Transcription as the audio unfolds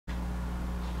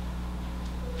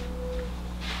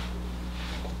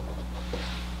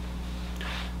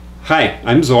Hi,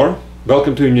 I'm Zor.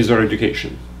 Welcome to Unizor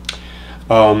Education.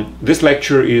 This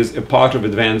lecture is a part of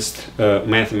Advanced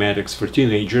Mathematics for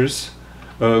Teenagers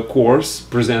course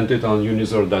presented on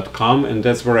unizor.com, and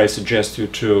that's where I suggest you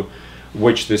to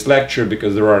watch this lecture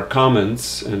because there are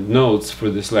comments and notes for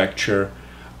this lecture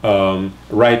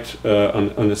right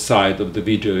on the side of the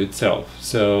video itself.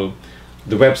 So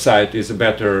the website is a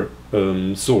better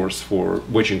source for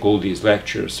watching all these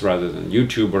lectures rather than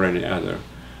YouTube or any other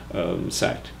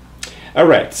site. All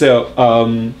right,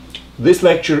 so this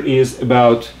lecture is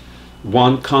about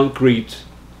one concrete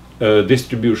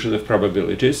distribution of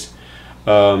probabilities.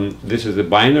 This is a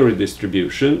binary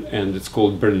distribution and it's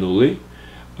called Bernoulli.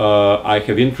 I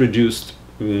have introduced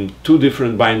two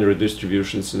different binary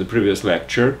distributions in the previous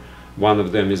lecture. One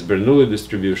of them is Bernoulli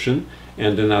distribution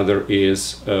and another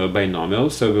is binomial.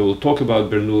 So we will talk about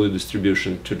Bernoulli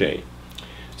distribution today.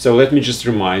 So let me just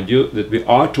remind you that we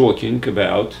are talking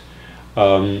about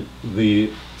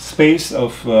the space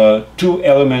of two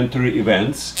elementary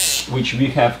events which we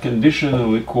have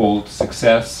conditionally called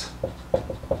success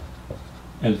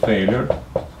and failure.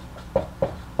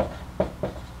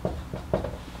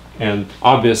 And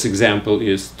obvious example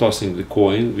is tossing the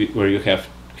coin, where you have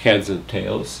heads and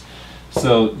tails.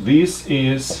 So this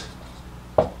is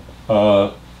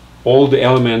all the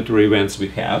elementary events we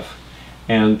have,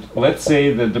 and let's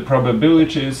say that the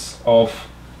probabilities of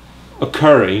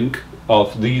occurring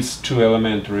of these two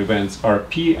elementary events are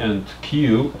P and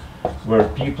Q, where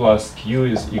P plus Q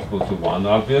is equal to 1,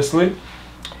 obviously.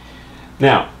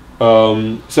 Now,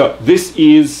 so this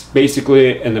is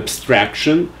basically an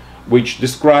abstraction which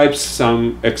describes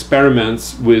some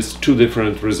experiments with two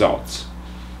different results.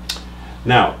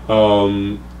 Now,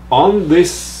 on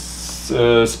this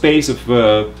space of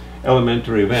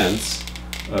elementary events,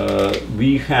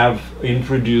 we have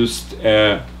introduced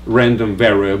a random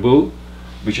variable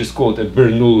which is called a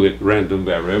Bernoulli random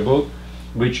variable,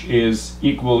 which is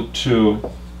equal to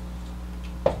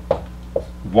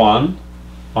 1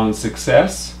 on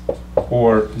success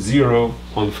or 0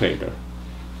 on failure.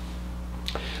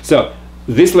 So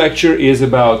this lecture is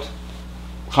about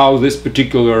how this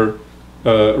particular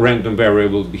random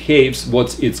variable behaves,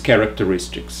 what's its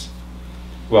characteristics.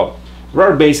 Well, there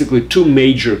are basically two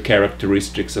major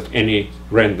characteristics of any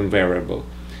random variable.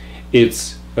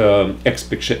 It's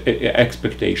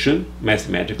expectation,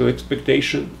 mathematical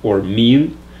expectation, or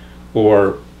mean,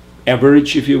 or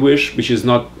average if you wish, which is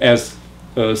not as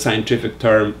a scientific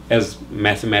term as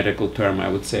mathematical term, I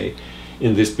would say,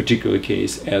 in this particular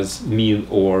case, as mean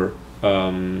or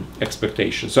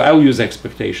expectation. So I'll use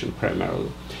expectation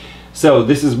primarily. So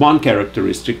this is one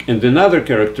characteristic, and another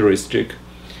characteristic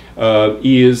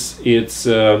is its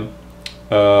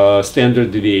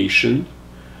standard deviation.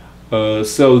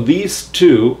 So these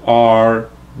two are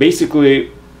basically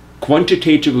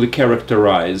quantitatively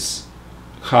characterize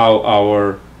how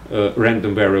our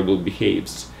random variable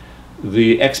behaves.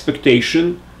 The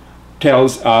expectation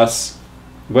tells us,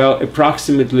 well,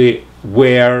 approximately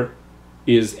where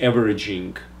is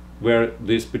averaging, where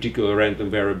this particular random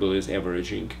variable is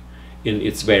averaging in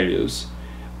its values.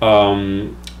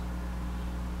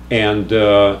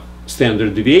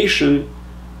 Standard deviation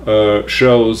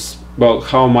shows, well,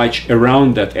 how much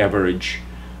around that average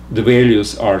the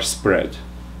values are spread.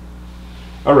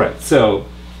 All right, so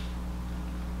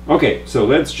okay, so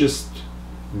let's just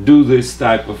do this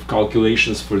type of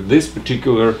calculations for this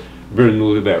particular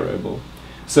Bernoulli variable.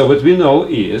 So what we know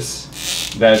is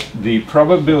that the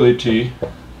probability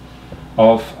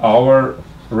of our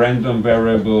random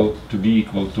variable to be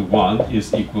equal to 1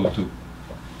 is equal to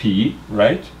P,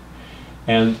 right?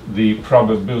 And the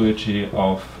probability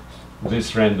of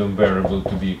this random variable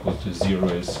to be equal to 0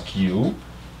 is Q,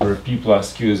 where P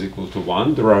plus Q is equal to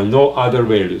 1. There are no other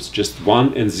values, just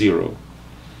 1 and 0.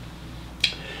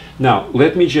 Now,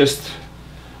 let me just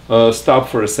stop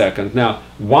for a second. Now,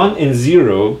 1 and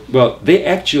 0, well, they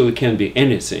actually can be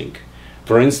anything.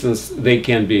 For instance, they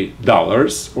can be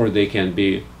dollars, or they can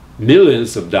be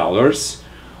millions of dollars,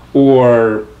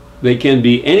 or they can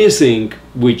be anything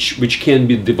which can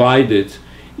be divided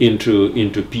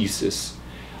into pieces.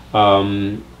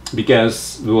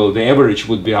 Because, well, the average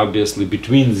would be obviously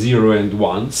between 0 and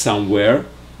 1 somewhere.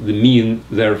 The mean,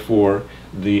 therefore,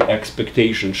 the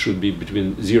expectation should be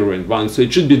between 0 and 1, so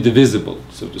it should be divisible,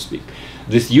 so to speak.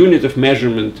 This unit of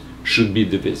measurement should be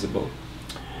divisible.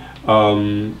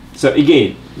 So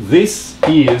again, this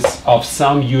is of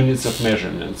some units of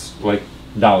measurements, like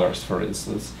dollars, for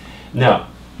instance. Now,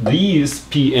 these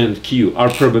P and Q are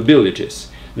probabilities.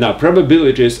 Now,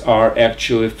 probabilities are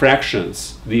actually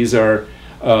fractions. These are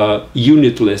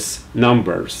unitless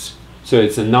numbers. So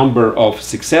it's a number of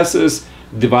successes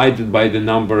divided by the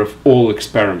number of all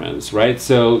experiments, right?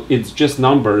 So it's just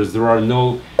numbers. There are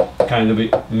no kind of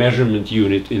a measurement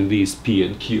unit in these P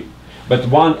and Q. But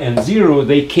 1 and 0,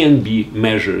 they can be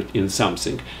measured in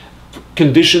something.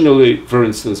 Conditionally, for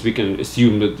instance, we can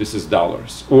assume that this is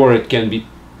dollars, or it can be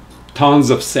tons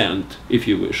of sand, if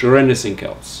you wish, or anything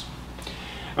else.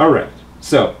 All right,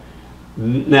 so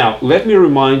now let me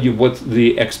remind you what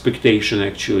the expectation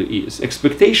actually is.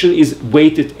 Expectation is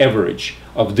weighted average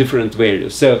of different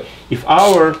values. So if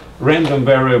our random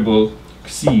variable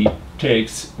C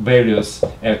takes values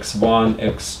x1,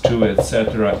 x2,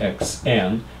 etc.,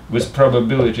 xn, with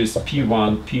probabilities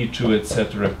p1, p2,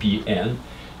 etc., pn,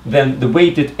 then the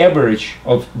weighted average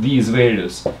of these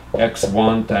values,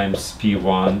 x1 times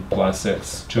p1 plus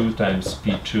x2 times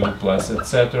p2 plus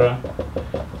etc.,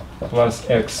 plus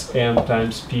xn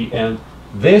times pn,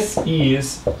 this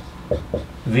is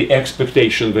the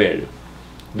expectation value.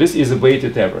 This is a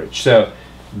weighted average. So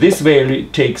this value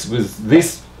takes with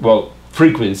this, well,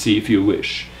 frequency, if you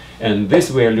wish, and this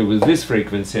value with this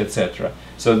frequency, etc.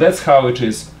 So that's how it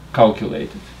is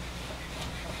calculated.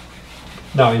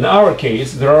 Now, in our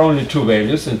case, there are only two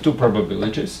values and two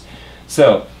probabilities.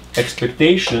 So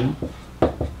expectation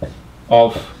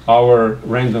of our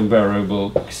random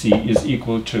variable C is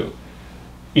equal to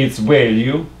its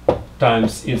value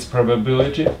times its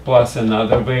probability plus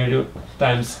another value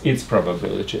times its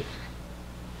probability.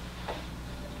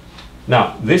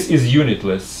 Now, this is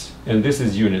unitless and this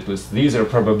is unitless. These are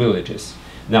probabilities.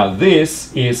 Now,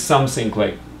 this is something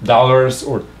like dollars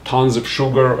or tons of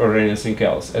sugar or anything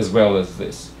else, as well as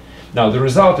this. Now, the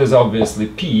result is obviously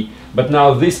P, but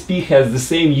now this P has the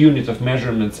same unit of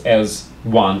measurements as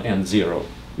 1 and 0.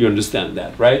 You understand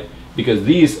that, right? Because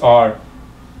these are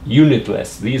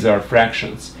unitless, these are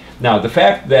fractions. Now, the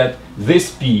fact that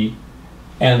this P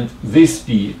and this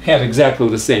P have exactly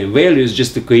the same value is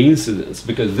just a coincidence,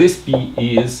 because this P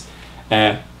is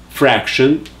a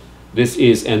fraction. This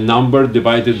is a number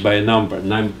divided by a number,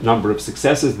 number of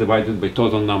successes divided by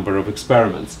total number of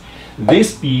experiments.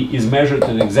 This P is measured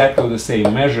in exactly the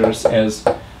same measures as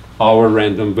our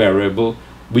random variable,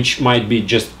 which might be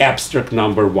just abstract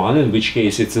number 1, in which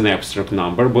case it's an abstract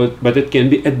number, but it can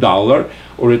be $1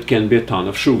 or it can be a ton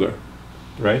of sugar,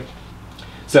 right?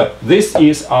 So this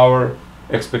is our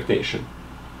expectation.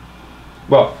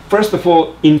 Well, first of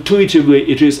all,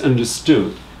 intuitively it is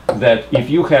understood that if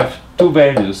you have two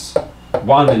values,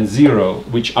 1 and 0,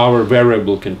 which our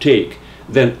variable can take,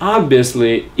 then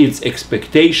obviously its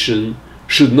expectation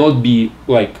should not be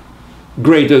like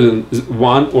greater than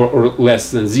 1 or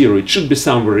less than 0. It should be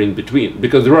somewhere in between,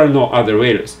 because there are no other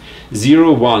values.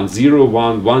 0, 1, 0,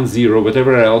 1, 1, 0,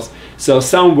 whatever else. So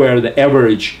somewhere the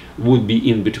average would be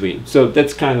in between. So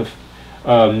that's kind of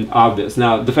obvious.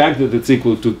 Now, the fact that it's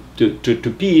equal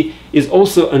to P is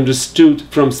also understood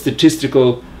from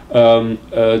statistical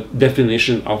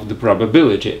definition of the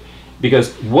probability.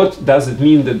 Because what does it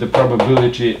mean that the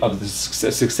probability of the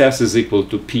success is equal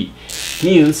to P? It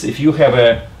means if you have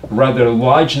a rather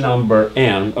large number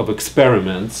n of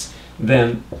experiments,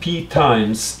 then P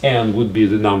times n would be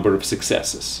the number of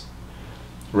successes,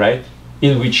 right?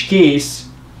 In which case,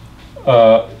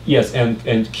 yes,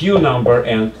 and Q number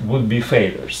n would be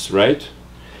failures, right?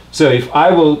 So if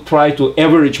I will try to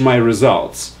average my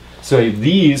results, so if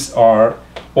these are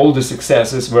all the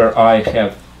successes where I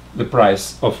have the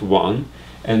price of 1,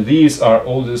 and these are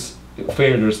all these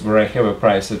failures where I have a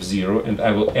price of 0, and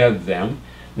I will add them.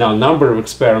 Now, number of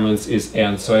experiments is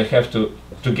n, so I have to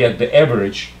get the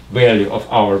average value of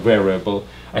our variable,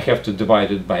 I have to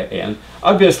divide it by n.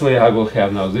 Obviously, I will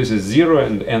have now this is 0,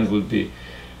 and n will be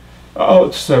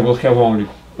out, so I will have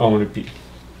only P.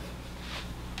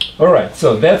 All right,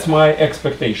 so that's my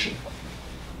expectation.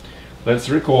 Let's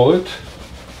recall it.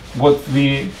 What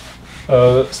the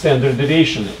standard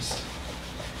deviation is.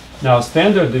 Now,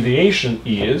 standard deviation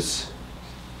is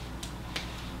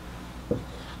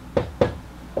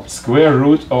square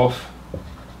root of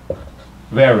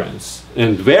variance,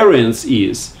 and variance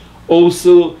is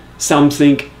also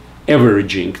something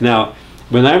averaging. Now,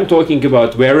 when I'm talking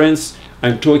about variance,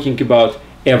 I'm talking about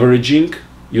averaging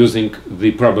using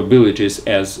the probabilities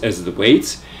as the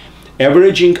weights,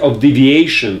 averaging of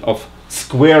deviation of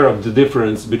square of the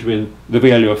difference between the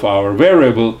value of our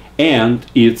variable and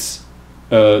its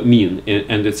mean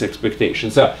and its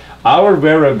expectation. So our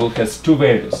variable has two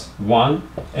values, 1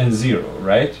 and 0,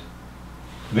 right?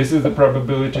 This is the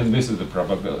probability and this is the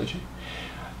probability.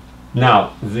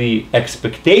 Now, the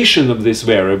expectation of this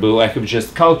variable I have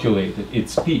just calculated,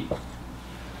 it's P.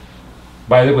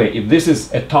 By the way, if this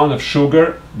is a ton of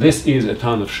sugar, this is a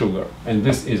ton of sugar, and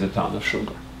this is a ton of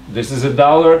sugar. this is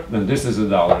 $1, then this is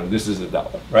 $1, and this is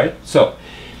 $1, right? So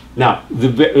now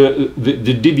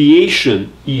the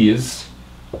deviation is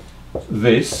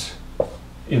this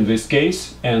in this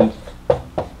case and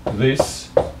this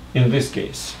in this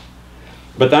case.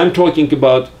 But I'm talking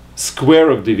about square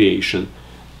of deviation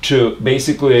to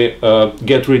basically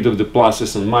get rid of the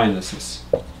pluses and minuses.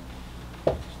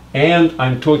 And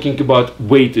I'm talking about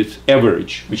weighted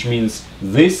average, which means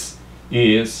this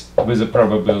is with a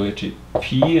probability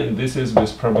P and this is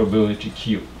with probability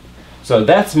Q. So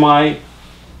that's my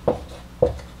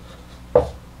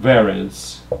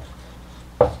variance.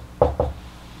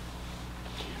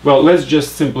 Well, let's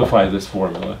just simplify this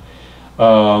formula.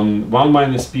 1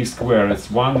 minus p squared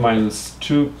is 1 minus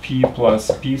 2p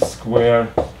plus p squared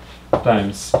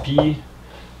times p.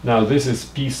 Now this is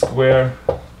p squared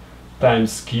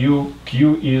times q.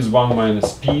 Q is 1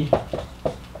 minus p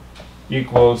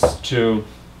equals to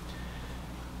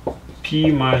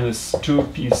p minus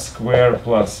 2p squared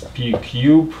plus p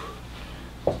cubed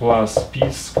plus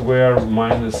p squared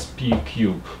minus p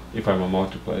cubed, if I will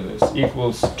multiply this,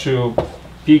 equals to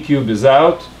p cubed is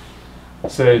out,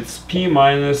 so it's p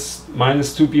minus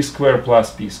 2p squared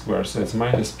plus p squared, so it's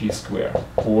minus p squared,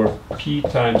 or p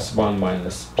times 1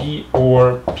 minus p,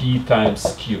 or p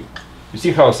times q. You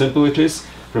see how simple it is?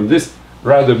 From this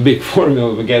rather big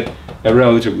formula we get a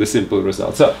relatively simple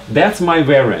result. So that's my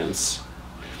variance.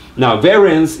 Now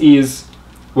variance is,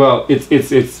 well,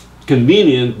 it's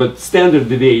convenient, but standard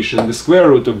deviation, the square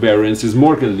root of variance, is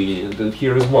more convenient, and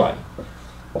here is why.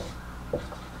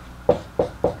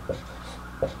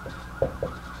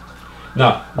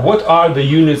 Now, what are the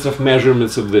units of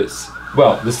measurements of this?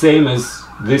 Well, the same as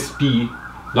this p,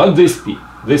 not this p,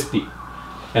 this p,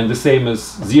 and the same as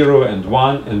 0 and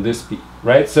 1 and this p,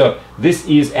 right? So this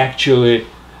is actually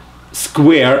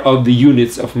square of the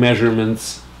units of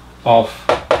measurements of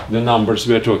the numbers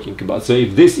we are talking about. So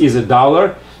if this is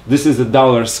 $1, this is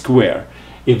 $1 square.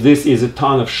 If this is a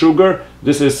ton of sugar,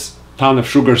 this is ton of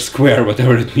sugar square,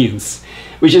 whatever it means,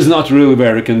 which is not really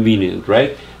very convenient,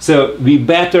 right? So we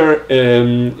better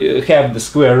have the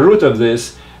square root of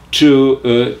this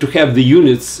to have the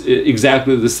units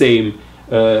exactly the same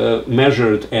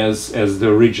measured as the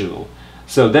original.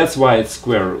 So that's why it's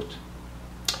square root.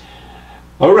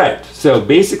 All right, so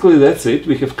basically that's it.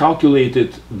 We have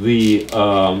calculated the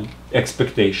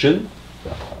expectation.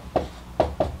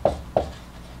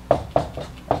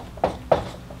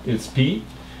 It's P.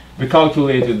 We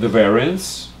calculated the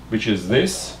variance, which is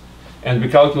this, and we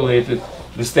calculated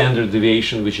the standard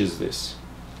deviation, which is this.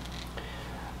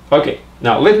 Okay,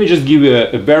 now let me just give you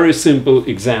a very simple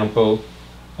example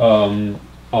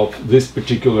of this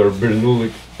particular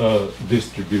Bernoulli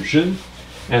distribution,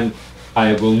 and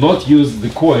I will not use the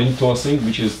coin tossing,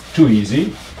 which is too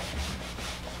easy.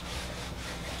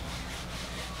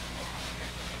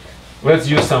 Let's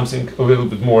use something a little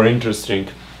bit more interesting.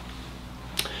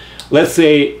 Let's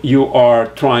say you are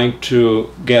trying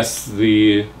to guess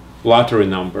the lottery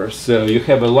number. So you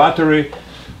have a lottery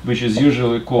which is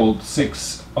usually called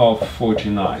 6 of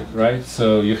 49, right?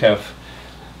 So you have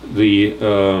the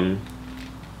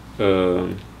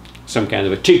some kind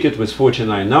of a ticket with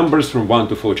 49 numbers from 1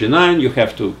 to 49. You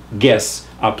have to guess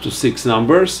up to 6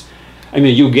 numbers. I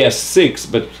mean, you guess 6,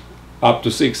 but up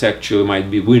to 6 actually might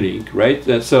be winning, right?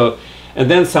 So, and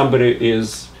then somebody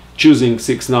is choosing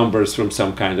 6 numbers from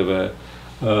some kind of a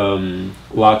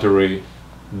lottery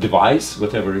device,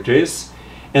 whatever it is,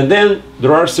 and then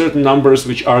there are certain numbers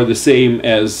which are the same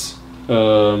as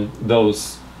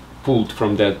those pulled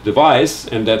from that device,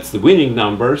 and that's the winning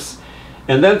numbers.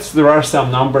 And then there are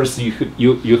some numbers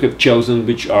you have chosen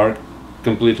which are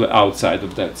completely outside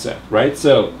of that set, right?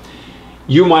 So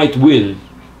you might win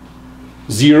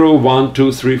 0, 1,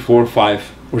 2, 3, 4,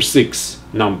 5, or 6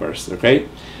 numbers, okay?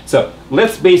 So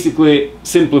let's basically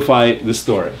simplify the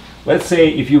story. Let's say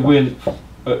if you win,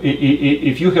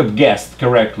 if you have guessed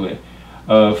correctly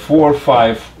 4,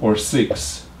 5, or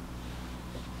 6,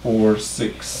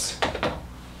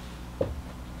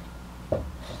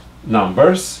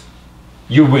 numbers,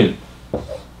 you win.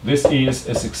 This is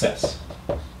a success.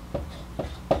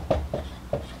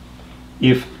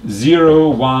 If 0,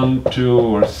 1, 2,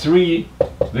 or 3,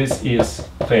 this is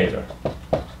failure.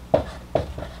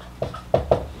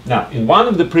 Now, in one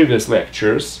of the previous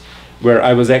lectures, where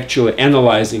I was actually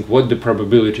analyzing what the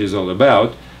probability is all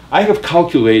about, I have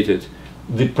calculated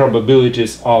the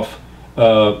probabilities of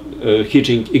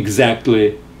hitting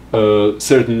exactly a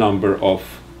certain number of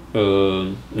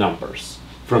numbers,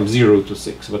 from 0 to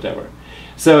 6, whatever.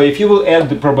 So if you will add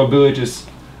the probabilities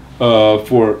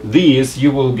for these,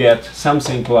 you will get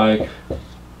something like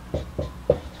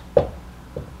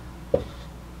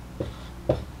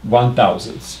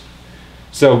 1/1000.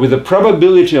 So with a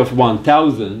probability of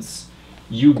 1/1000,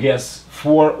 you guess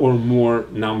 4 or more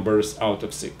numbers out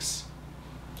of 6.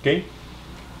 Okay?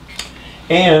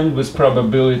 And with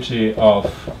probability of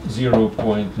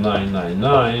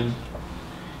 0.999,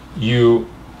 you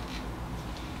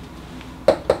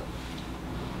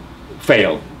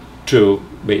fail to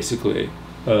basically,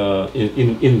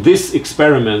 in this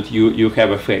experiment, you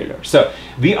have a failure. So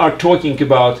we are talking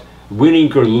about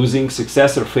winning or losing,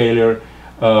 success or failure,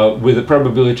 with the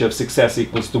probability of success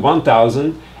equals to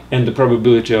 1,000 and the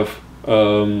probability of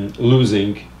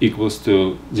losing equals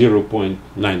to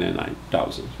 0.999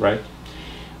 thousand, right?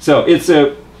 So it's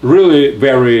a really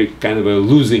very kind of a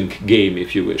losing game,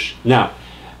 if you wish. Now,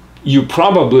 you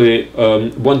probably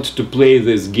want to play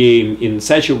this game in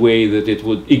such a way that it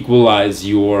would equalize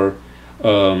your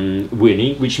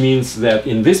winning, which means that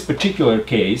in this particular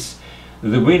case,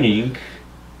 the winning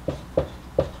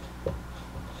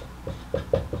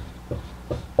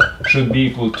should be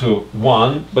equal to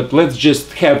 1, but let's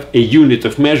just have a unit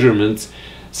of measurements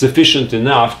sufficient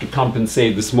enough to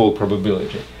compensate the small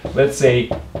probability. Let's say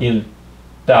in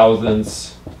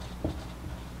thousands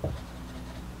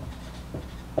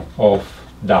of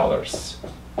dollars.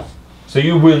 So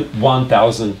you win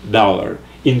 $1,000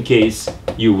 in case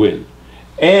you win.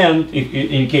 And if,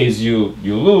 in case you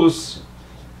lose,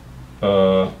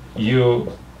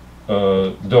 you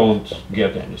don't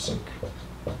get anything.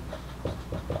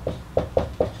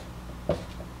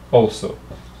 Also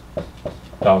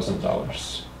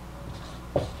 $1,000,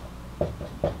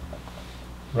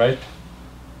 right?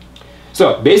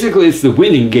 So basically it's the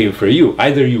winning game for you.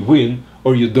 Either you win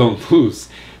or you don't lose.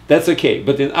 That's okay.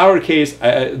 But in our case,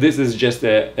 this is just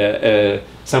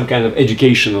some kind of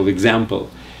educational example.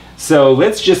 So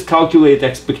let's just calculate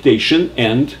expectation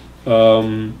and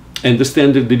the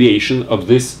standard deviation of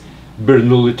this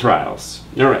Bernoulli trials.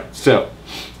 All right. So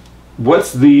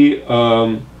what's the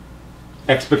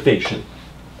expectation?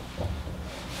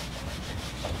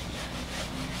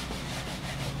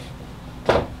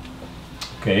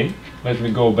 Okay, let me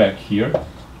go back here.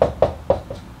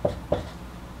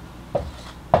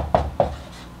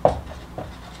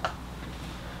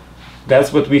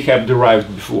 That's what we have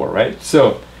derived before, right?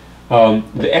 So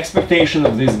the expectation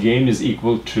of this game is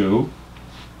equal to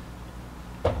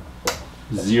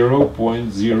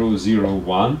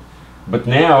 0.001, but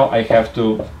now I have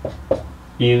to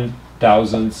in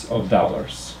thousands of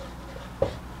dollars,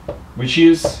 which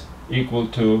is equal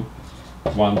to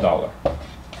 $1,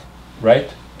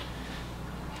 right?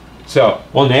 So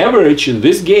on average in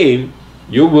this game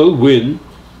you will win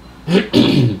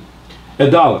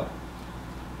 $1.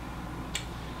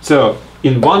 So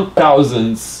in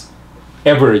 1/1000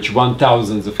 average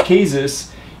 1/1000 of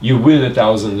cases you win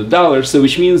 $1,000. So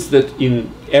which means that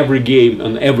in every game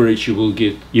on average you will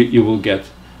get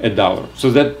 $1.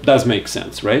 So that does make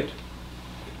sense, right?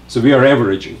 So we are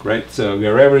averaging, right? So we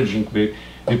are averaging. We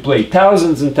play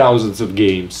thousands and thousands of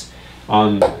games,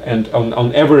 and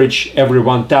on average every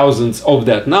 1/1000 of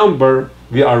that number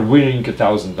we are winning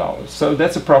 $1,000. So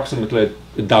that's approximately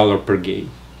 $1 per game.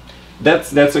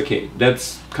 That's okay.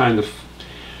 That's kind of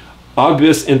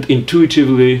obvious, and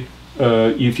intuitively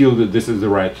you feel that this is the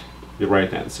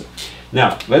right answer.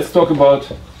 Now let's talk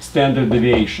about standard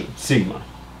deviation, sigma.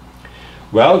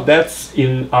 Well, that's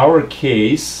in our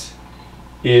case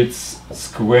it's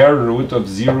square root of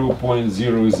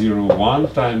 0.001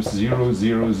 times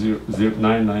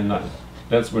 0.000999.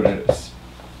 That's what it is,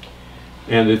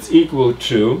 and it's equal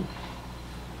to,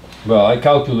 well, I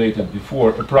calculated before,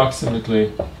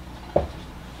 approximately.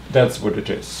 That's what it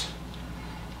is.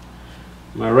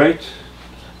 Am I right?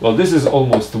 Well, this is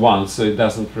almost 1, so it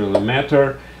doesn't really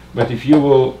matter. But if you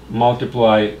will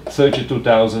multiply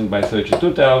 32,000 by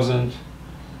 32,000,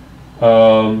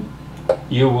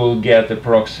 you will get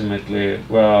approximately,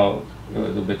 well, a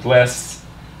little bit less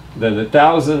than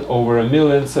 1,000 over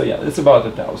 1,000,000. So yeah, it's about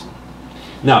 1,000.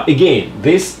 Now again,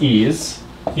 this is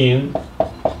in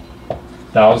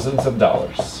thousands of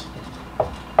dollars.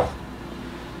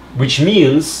 Which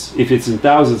means, if it's in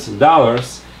thousands of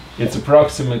dollars, it's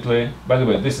approximately, by the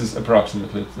way, this is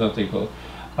approximately, it's not equal,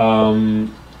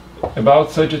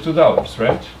 about $32,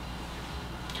 right?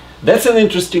 That's an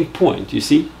interesting point, you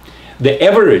see. The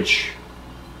average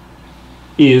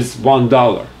is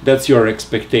 $1. That's your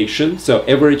expectation, so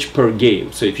average per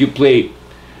game. So if you play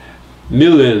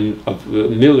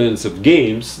millions of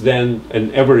games, then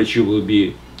an average you will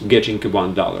be getting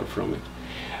 $1 from it.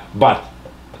 But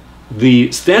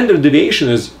the standard deviation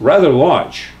is rather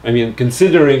large. I mean,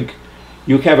 considering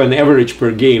you have an average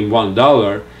per game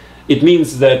 $1, it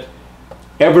means that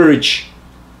average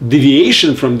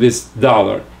deviation from this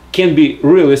dollar can be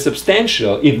really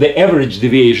substantial if the average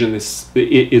deviation is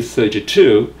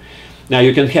 32. Now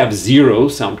you can have 0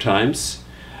 sometimes.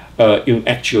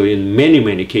 Actually, in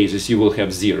many cases, you will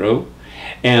have 0,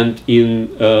 and in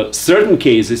certain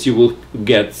cases, you will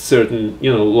get certain,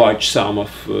 large sum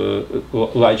of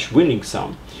large winning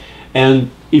sum.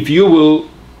 And if you will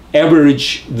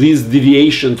average this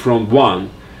deviation from 1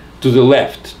 to the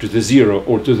left, to the 0,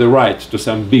 or to the right, to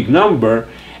some big number,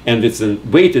 and it's a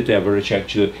weighted average,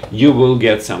 actually, you will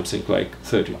get something like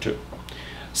 32.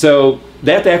 So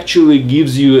that actually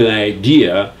gives you an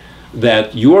idea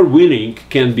that your winning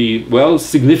can be, well,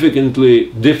 significantly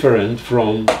different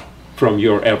from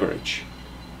your average.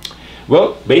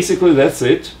 Well, basically that's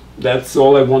it. That's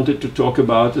all I wanted to talk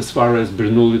about as far as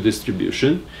Bernoulli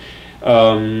distribution.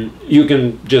 You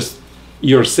can just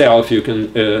yourself, you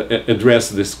can address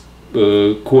this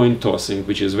coin tossing,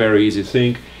 which is very easy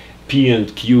thing. P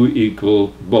and Q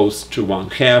equal both to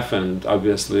 1/2, and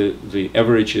obviously the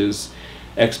average is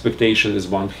expectation is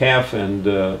 1/2,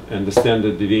 and the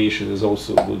standard deviation is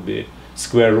also would be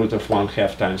square root of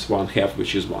 1/2 times 1/2,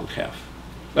 which is 1/2.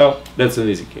 Well, that's an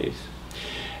easy case.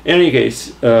 In any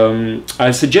case,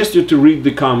 I suggest you to read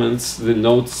the comments, the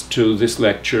notes to this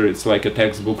lecture. It's like a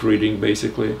textbook reading,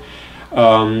 basically.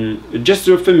 Just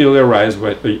to familiarize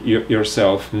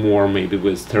yourself more, maybe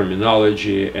with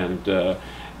terminology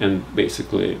and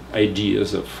basically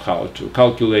ideas of how to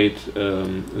calculate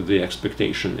the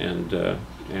expectation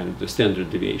and the standard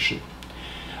deviation.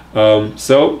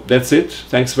 So that's it.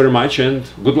 Thanks very much and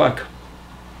good luck.